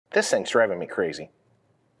This thing's driving me crazy.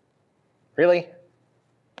 Really?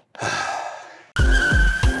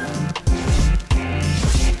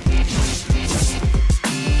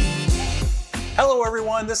 Hello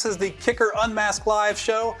everyone, this is the KICKER Unmasked Live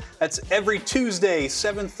show. That's every Tuesday,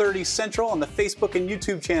 7:30 Central on the Facebook and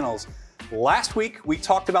YouTube channels. Last week, we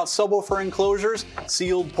talked about subwoofer enclosures,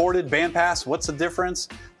 sealed, ported, bandpass. What's the difference?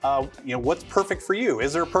 What's perfect for you?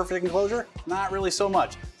 Is there a perfect enclosure? Not really so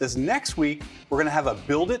much. This next week, we're gonna have a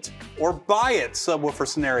build it or buy it subwoofer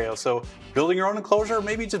scenario. So building your own enclosure, or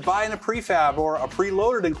maybe just buying a prefab or a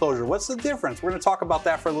preloaded enclosure. What's the difference? We're gonna talk about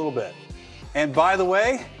that for a little bit. And by the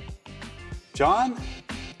way, John,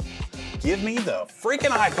 give me the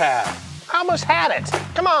freaking iPad. I almost had it.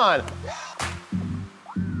 Come on.